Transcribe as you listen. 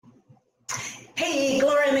Hey,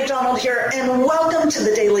 Gloria McDonald here, and welcome to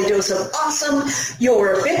the Daily Dose of Awesome,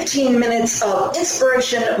 your 15 minutes of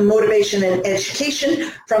inspiration, motivation, and education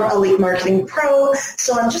from Elite Marketing Pro.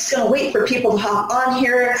 So I'm just going to wait for people to hop on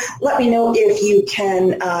here. Let me know if you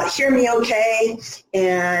can hear me okay,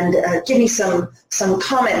 and give me some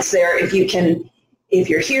comments there if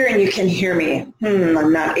you're here and you can hear me.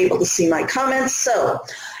 I'm not able to see my comments. So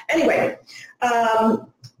anyway,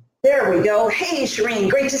 there we go. Hey, Shireen,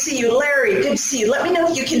 great to see you. Larry, good to see you. Let me know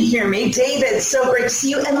if you can hear me. David, so great to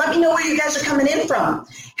see you. And let me know where you guys are coming in from.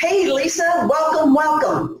 Hey, Lisa,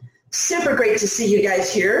 welcome. Super great to see you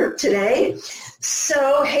guys here today.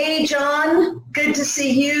 So, hey, John, good to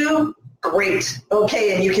see you. Great.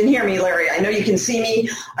 Okay, and you can hear me, Larry. I know you can see me.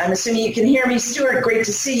 I'm assuming you can hear me. Stuart, great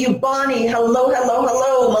to see you. Bonnie, hello.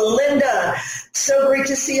 Melinda, so great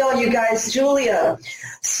to see all you guys. Julia.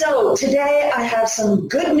 So today I have some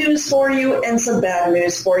good news for you and some bad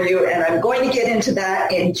news for you, and I'm going to get into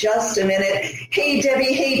that in just a minute. Hey,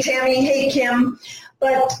 Debbie. Hey, Tammy. Hey, Kim.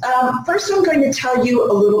 But first I'm going to tell you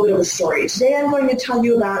a little bit of a story. Today I'm going to tell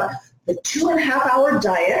you about the 2.5-hour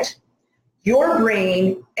diet, your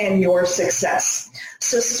brain, and your success.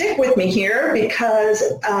 So stick with me here because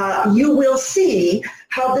you will see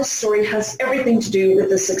how this story has everything to do with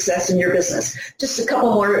the success in your business. Just a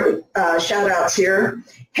couple more shout outs here.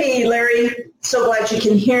 Hey, Larry, so glad you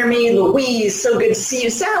can hear me. Louise, so good to see you.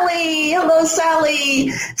 Sally, hello, Sally.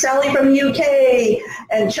 Sally from UK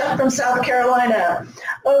and Chuck from South Carolina.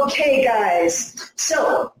 Okay, guys.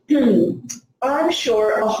 So I'm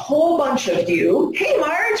sure a whole bunch of you, hey,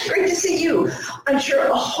 Marge, great to see you. I'm sure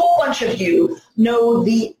a whole bunch of you know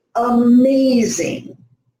the amazing,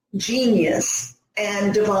 genius,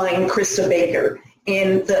 and divine Krista Baker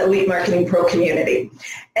in the Elite Marketing Pro community.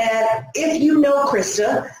 And if you know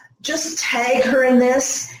Krista, just tag her in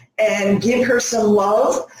this and give her some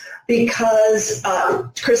love because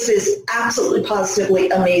Krista is absolutely positively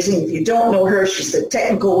amazing. If you don't know her, she's the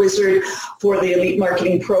technical wizard for the Elite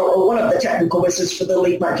Marketing Pro, or one of the technical wizards for the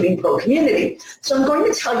Elite Marketing Pro community. So I'm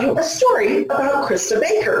going to tell you a story about Krista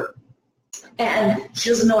Baker. And she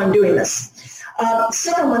doesn't know I'm doing this.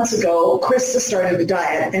 Several months ago, Krista started a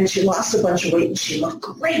diet, and she lost a bunch of weight, and she looked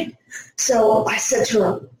great. So I said to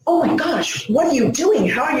her, oh my gosh, what are you doing?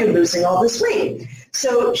 How are you losing all this weight?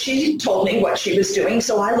 So she told me what she was doing.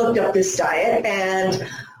 So I looked up this diet, and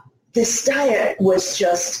this diet was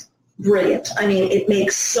just brilliant. I mean, it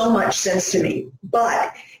makes so much sense to me,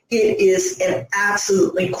 but it is an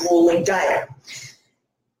absolutely grueling diet.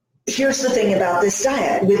 Here's the thing about this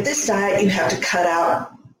diet. With this diet, you have to cut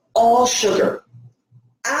out all sugar.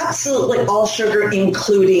 Absolutely all sugar,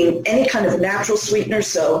 including any kind of natural sweetener,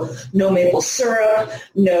 so no maple syrup,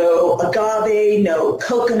 no agave, no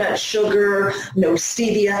coconut sugar, no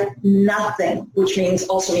stevia, nothing, which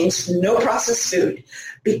also means no processed food.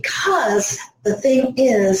 Because the thing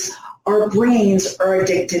is, our brains are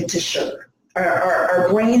addicted to sugar. Our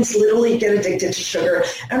brains literally get addicted to sugar,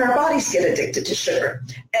 and our bodies get addicted to sugar.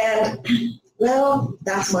 And well,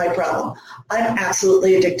 that's my problem. I'm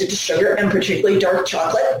absolutely addicted to sugar, and particularly dark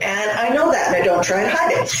chocolate, and I know that, and I don't try to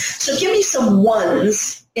hide it. So give me some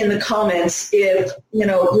ones in the comments if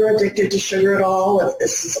you're addicted to sugar at all, if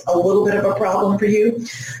this is a little bit of a problem for you.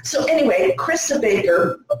 So anyway, Krista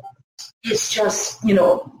Baker is just,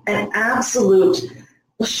 an absolute.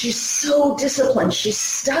 Well, she's so disciplined. She's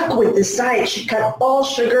stuck with this diet. She cut all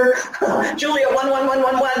sugar. Julia,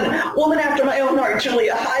 11111. Woman after my own heart.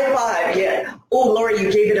 Julia, high five. Yeah. Oh, Laura,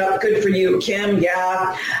 you gave it up. Good for you. Kim,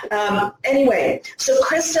 yeah. Anyway, so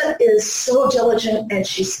Krista is so diligent, and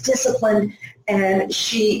she's disciplined, and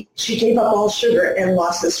she gave up all sugar and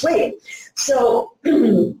lost this weight. So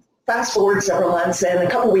fast forward several months, and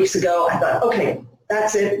a couple weeks ago, I thought, okay,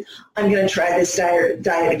 that's it. I'm going to try this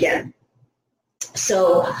diet again.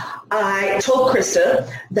 So I told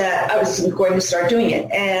Krista that I was going to start doing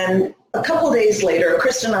it. And a couple of days later,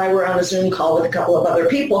 Krista and I were on a Zoom call with a couple of other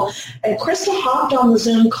people. And Krista hopped on the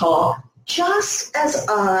Zoom call just as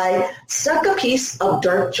I stuck a piece of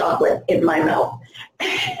dark chocolate in my mouth.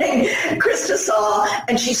 And Krista saw,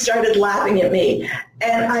 and she started laughing at me.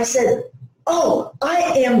 And I said, oh, I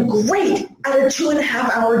am great at a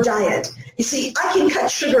 2.5-hour diet. You see, I can cut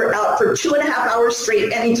sugar out for 2.5 hours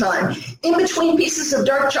straight anytime. In between pieces of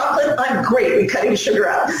dark chocolate, I'm great at cutting sugar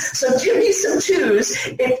out. So give me some twos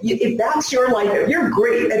if that's your life, if you're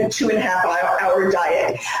great at a 2.5-hour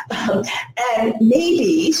diet. And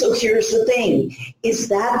maybe, so here's the thing, is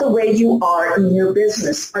that the way you are in your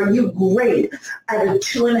business? Are you great at a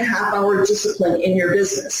 2.5-hour discipline in your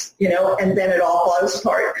business? And then it all falls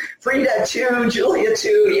apart. Frida, too. Julia,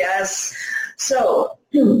 too. Yes. So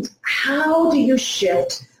how do you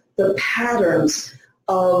shift the the patterns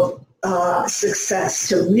of success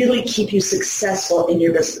to really keep you successful in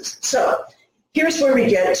your business. So here's where we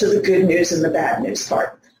get to the good news and the bad news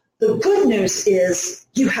part. The good news is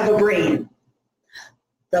you have a brain.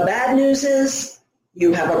 The bad news is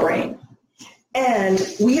you have a brain. And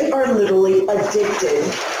we are literally addicted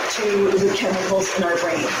to the chemicals in our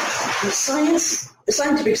brain. The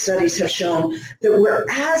scientific studies have shown that we're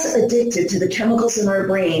as addicted to the chemicals in our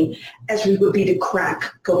brain as we would be to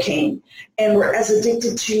crack cocaine. And we're as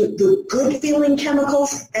addicted to the good feeling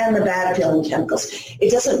chemicals and the bad feeling chemicals.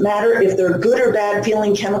 It doesn't matter if they're good or bad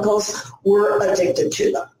feeling chemicals, we're addicted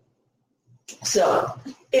to them. So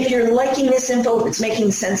if you're liking this info, if it's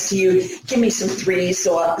making sense to you, give me some threes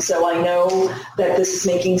so I know that this is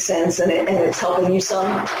making sense and it's helping you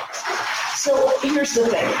some. So here's the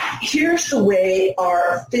thing. Here's the way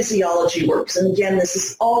our physiology works. And again, this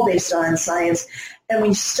is all based on science. And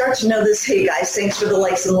when you start to know this, hey guys, thanks for the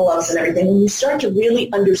likes and the loves and everything. When you start to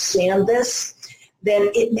really understand this, then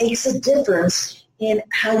it makes a difference in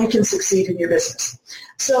how you can succeed in your business.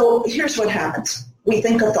 So here's what happens. We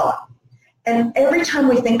think a thought. And every time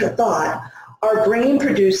we think a thought, our brain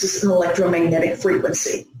produces an electromagnetic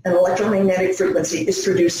frequency. An electromagnetic frequency is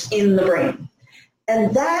produced in the brain.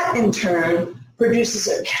 And that, in turn, produces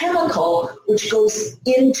a chemical which goes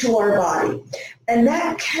into our body. And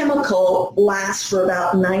that chemical lasts for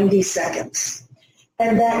about 90 seconds.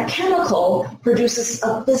 And that chemical produces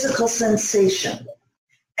a physical sensation.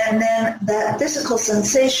 And then that physical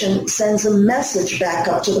sensation sends a message back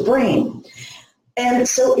up to the brain. And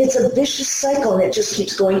so it's a vicious cycle, and it just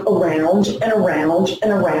keeps going around and around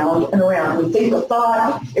and around and around. We think a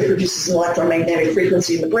thought, it produces an electromagnetic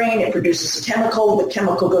frequency in the brain, it produces a chemical, the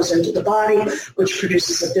chemical goes into the body, which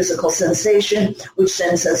produces a physical sensation, which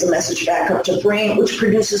then sends a message back up to the brain, which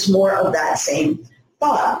produces more of that same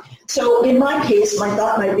thought. So in my case, my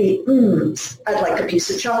thought might be, I'd like a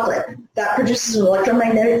piece of chocolate. That produces an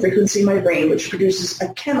electromagnetic frequency in my brain, which produces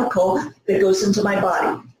a chemical that goes into my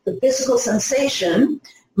body. The physical sensation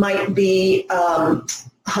might be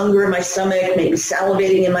hunger in my stomach, maybe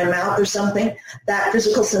salivating in my mouth or something. That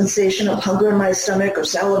physical sensation of hunger in my stomach or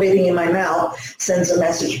salivating in my mouth sends a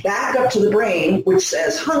message back up to the brain, which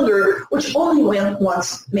says hunger, which only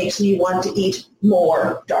makes me want to eat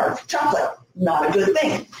more dark chocolate. Not a good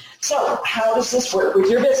thing. So how does this work with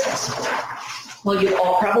your business? Well, you've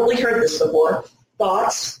all probably heard this before.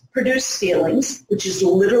 Thoughts produce feelings, which is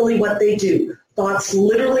literally what they do. Thoughts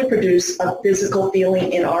literally produce a physical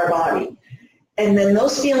feeling in our body. And then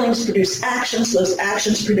those feelings produce actions, those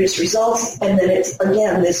actions produce results, and then it's,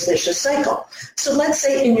 again, this vicious cycle. So let's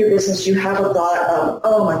say in your business you have a thought of,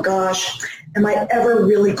 oh my gosh, am I ever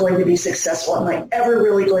really going to be successful? Am I ever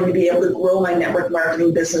really going to be able to grow my network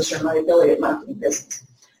marketing business or my affiliate marketing business?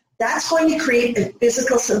 That's going to create a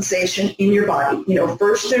physical sensation in your body.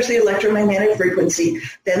 First there's the electromagnetic frequency,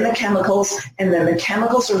 then the chemicals, and then the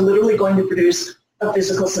chemicals are literally going to produce a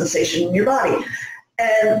physical sensation in your body.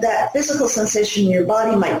 And that physical sensation in your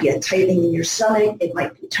body might be a tightening in your stomach, it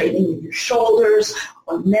might be tightening in your shoulders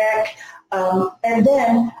or neck, and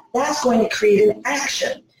then that's going to create an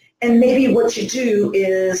action. And maybe what you do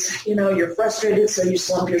is, you're frustrated, so you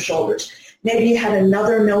slump your shoulders. Maybe you had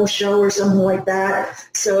another no-show or something like that,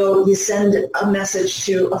 so you send a message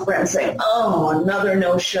to a friend saying, oh, another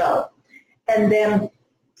no-show. And then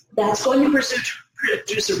that's going to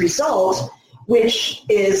produce a result, which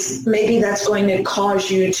is maybe that's going to cause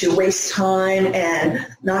you to waste time and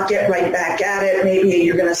not get right back at it. Maybe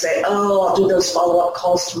you're going to say, oh, I'll do those follow-up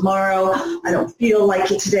calls tomorrow. I don't feel like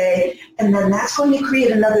it today. And then that's going to create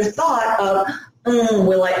another thought of,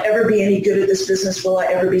 will I ever be any good at this business? Will I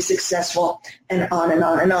ever be successful? And on and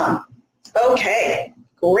on and on. Okay,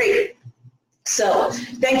 great. So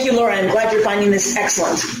thank you, Laura. I'm glad you're finding this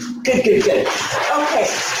excellent. Good. Okay,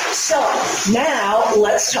 so now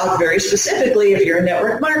let's talk very specifically, if you're a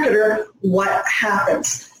network marketer, what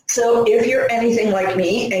happens? So if you're anything like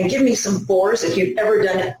me, and give me some fours if you've ever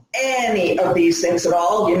done any of these things at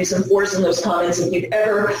all. Give me some fours in those comments if you've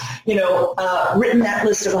ever, written that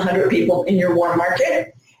list of 100 people in your warm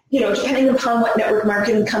market. Depending upon what network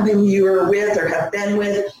marketing company you are with or have been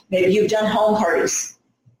with, maybe you've done home parties.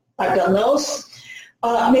 I've done those.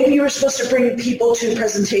 Maybe you were supposed to bring people to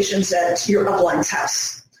presentations at your upline's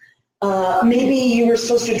house. Maybe you were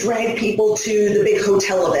supposed to drag people to the big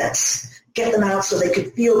hotel events. Get them out so they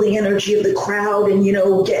could feel the energy of the crowd and,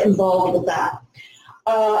 get involved with that.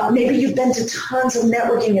 Maybe you've been to tons of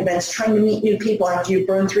networking events trying to meet new people after you've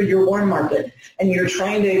burned through your warm market and you're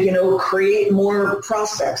trying to, create more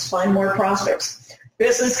prospects, find more prospects.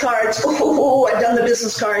 Business cards. Oh, I've done the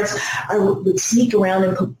business cards. I would sneak around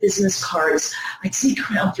and put business cards. I'd sneak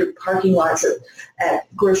around through parking lots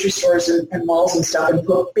at grocery stores and malls and stuff and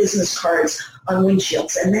put business cards on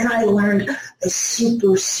windshields. And then I learned the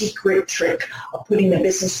super secret trick of putting the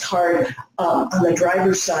business card on the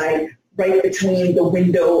driver's side right between the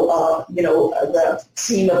window, the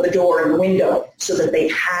seam of the door and the window so that they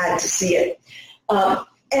had to see it.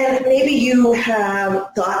 And maybe you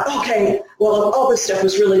have thought, okay, well, all this stuff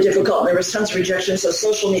was really difficult and there was tons of rejection, so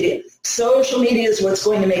social media is what's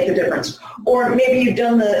going to make the difference. Or maybe you've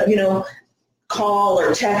done the, call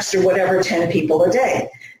or text or whatever 10 people a day.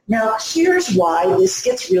 Now, here's why this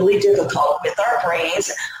gets really difficult with our brains.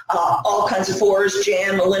 All kinds of fours,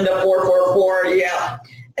 Jan, Melinda, 444, yeah.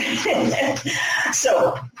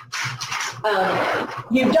 So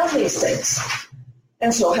you've done these things,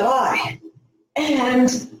 and so have I. And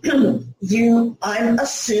I'm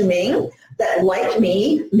assuming that, like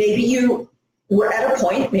me, maybe you were at a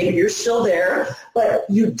point, maybe you're still there, but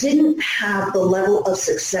you didn't have the level of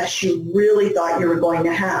success you really thought you were going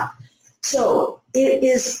to have. So it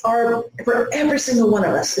is for every single one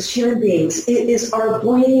of us as human beings, it is our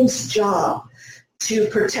brain's job to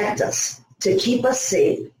protect us, to keep us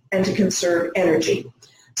safe, and to conserve energy.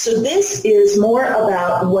 So this is more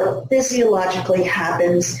about what physiologically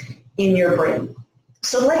happens in your brain.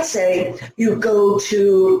 So let's say you go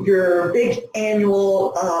to your big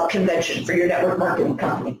annual convention for your network marketing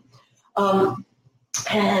company,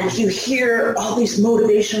 and you hear all these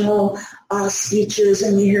motivational speeches,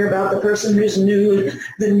 and you hear about the person who's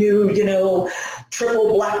the new,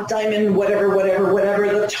 triple black diamond, whatever,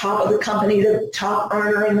 the top of the company, the top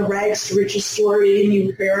earner in the rags to riches story, and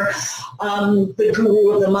you hear the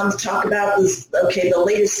guru of the month talk about this, the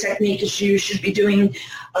latest technique is you should be doing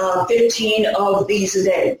 15 of these a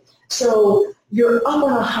day. So you're up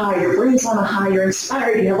on a high, your brain's on a high, you're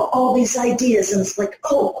inspired, you have all these ideas, and it's like,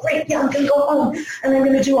 oh, great, yeah, I'm going to go home, and I'm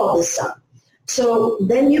going to do all this stuff. So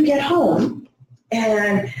then you get home,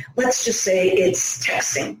 and let's just say it's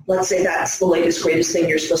texting. Let's say that's the latest, greatest thing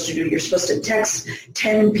you're supposed to do. You're supposed to text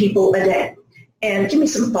 10 people a day. And give me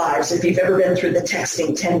some fives if you've ever been through the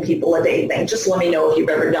texting 10 people a day thing. Just let me know if you've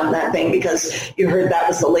ever done that thing, because you heard that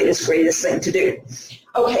was the latest, greatest thing to do.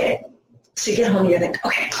 Okay. So you get home and you think,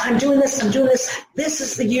 okay, I'm doing this. This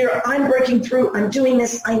is the year I'm breaking through. I'm doing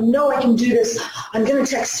this. I know I can do this. I'm going to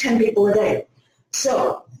text 10 people a day.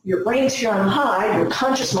 So your brain's here on high, your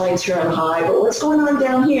conscious mind's here on high, but what's going on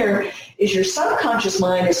down here is your subconscious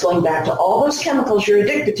mind is going back to all those chemicals you're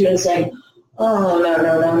addicted to and saying, oh,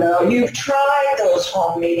 no. You've tried those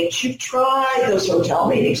home meetings. You've tried those hotel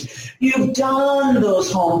meetings. You've done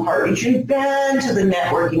those home parties. You've been to the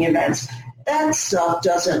networking events. That stuff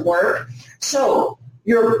doesn't work. So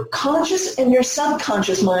your conscious and your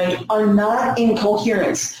subconscious mind are not in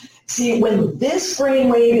coherence. See, when this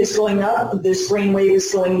brainwave is going up, this brainwave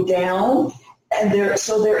is going down, and they're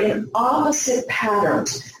in opposite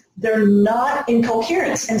patterns. They're not in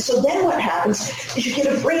coherence. And so then what happens is you get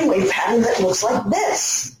a brainwave pattern that looks like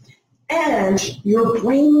this. And your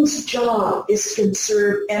brain's job is to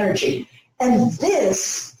conserve energy. And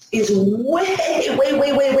this is way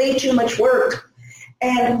too much work.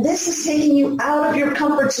 And this is taking you out of your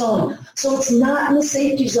comfort zone. So it's not in the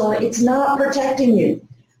safety zone. It's not protecting you.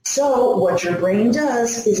 So what your brain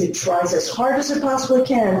does is it tries as hard as it possibly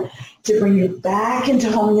can to bring you back into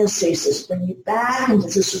homeostasis, bring you back into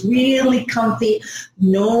this really comfy,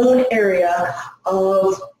 known area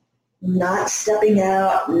of not stepping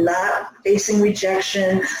out, not facing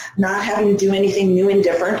rejection, not having to do anything new and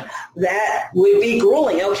different. That would be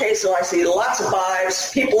grueling. Okay, so I see lots of fives.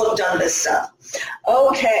 People have done this stuff.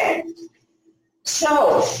 Okay.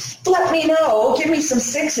 So let me know, give me some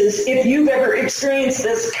sixes if you've ever experienced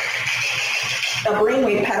a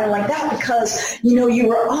brainwave pattern like that, because, you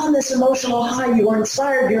were on this emotional high, you were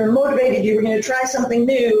inspired, you were motivated, you were going to try something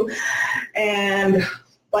new,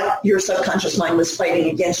 but your subconscious mind was fighting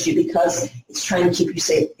against you because it's trying to keep you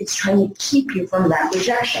safe. It's trying to keep you from that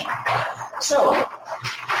rejection. So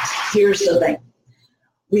here's the thing.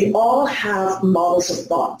 We all have models of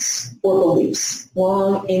thoughts or beliefs,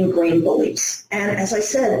 long ingrained beliefs. And as I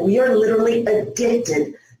said, we are literally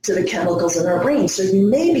addicted to the chemicals in our brain. So you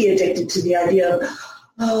may be addicted to the idea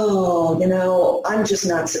of, I'm just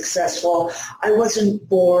not successful. I wasn't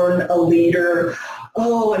born a leader.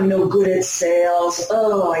 Oh, I'm no good at sales.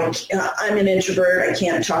 Oh, I'm an introvert. I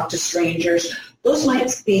can't talk to strangers. Those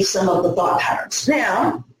might be some of the thought patterns.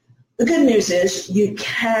 Now, The good news is you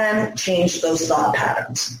can change those thought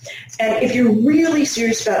patterns. And if you're really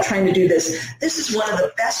serious about trying to do this, this is one of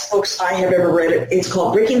the best books I have ever read. It's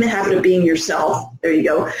called Breaking the Habit of Being Yourself. There you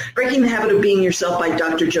go. Breaking the Habit of Being Yourself by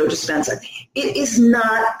Dr. Joe Dispenza. It is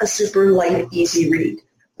not a super light, easy read,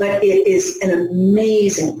 but it is an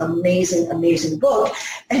amazing, amazing, amazing book.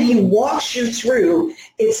 And he walks you through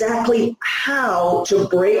exactly how to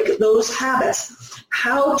break those habits,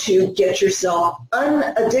 how to get yourself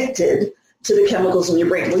unaddicted to the chemicals in your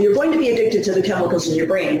brain. Well, you're going to be addicted to the chemicals in your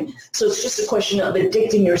brain, so it's just a question of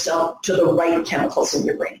addicting yourself to the right chemicals in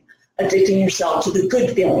your brain, addicting yourself to the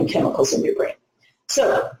good feeling chemicals in your brain.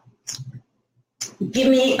 So give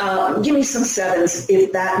me some sevens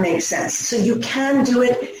if that makes sense. So you can do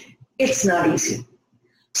it. It's not easy.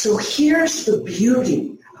 So here's the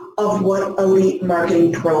beauty of what Elite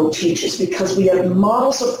Marketing Pro teaches, because we have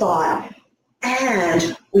models of thought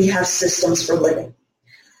and we have systems for living.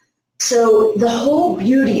 So the whole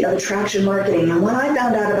beauty of attraction marketing, and when I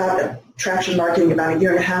found out about attraction marketing about a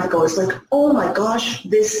year and a half ago, it's like, oh my gosh,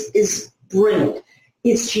 this is brilliant.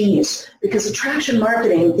 It's genius, because attraction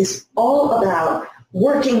marketing is all about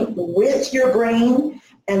working with your brain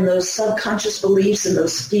and those subconscious beliefs and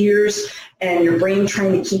those fears and your brain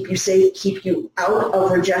trying to keep you safe, keep you out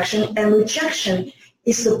of rejection. And rejection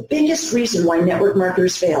is the biggest reason why network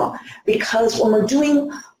marketers fail, because when we're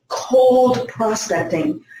doing cold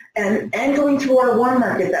prospecting and going through our warm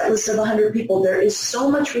market, that list of 100 people, there is so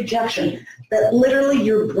much rejection that literally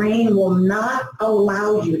your brain will not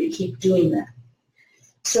allow you to keep doing that.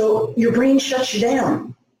 So your brain shuts you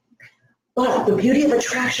down. But the beauty of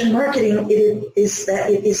attraction marketing is that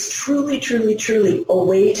it is truly, truly, truly a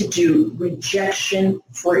way to do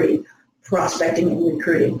rejection-free prospecting and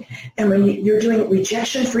recruiting. And when you're doing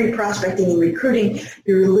rejection-free prospecting and recruiting,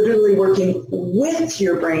 you're literally working with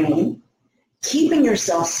your brain, keeping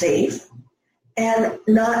yourself safe, and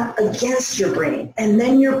not against your brain. And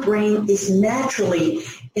then your brain is naturally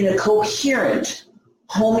in a coherent,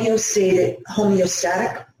 homeostatic,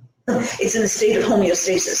 it's in a state of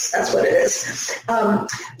homeostasis. That's what it is.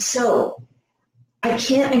 So I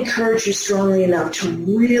can't encourage you strongly enough to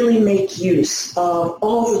really make use of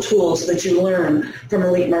all the tools that you learn from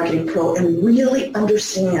Elite Marketing Pro and really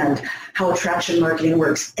understand how attraction marketing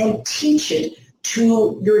works and teach it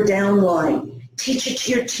to your downline. Teach it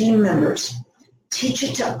to your team members. Teach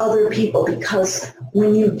it to other people, because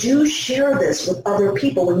when you do share this with other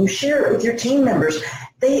people, when you share it with your team members,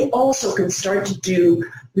 they also can start to do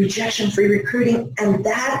rejection-free recruiting, and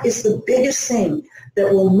that is the biggest thing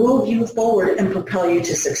that will move you forward and propel you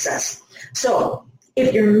to success. So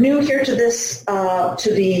if you're new here to this,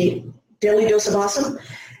 to the Daily Dose of Awesome,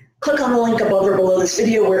 click on the link above or below this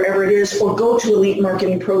video, wherever it is, or go to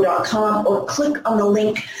elitemarketingpro.com, or click on the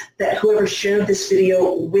link that whoever shared this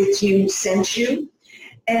video with you sent you,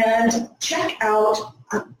 and check out.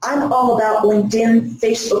 I'm all about LinkedIn.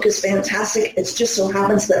 Facebook is fantastic. It just so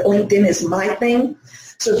happens that LinkedIn is my thing.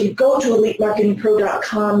 So if you go to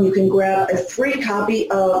elitemarketingpro.com, you can grab a free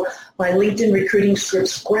copy of my LinkedIn Recruiting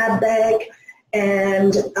Scripts grab bag,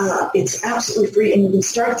 and it's absolutely free, and you can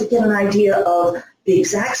start to get an idea of the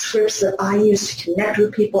exact scripts that I use to connect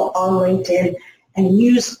with people on LinkedIn and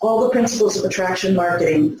use all the principles of attraction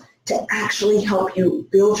marketing to actually help you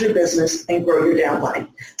build your business and grow your downline.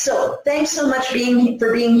 So thanks so much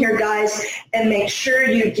for being here, guys, and make sure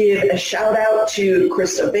you give a shout out to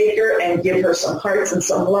Krista Baker and give her some hearts and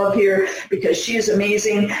some love here, because she is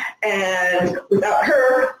amazing, and without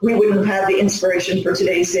her, we wouldn't have the inspiration for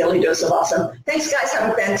today's Daily Dose of Awesome. Thanks, guys.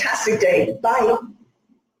 Have a fantastic day. Bye.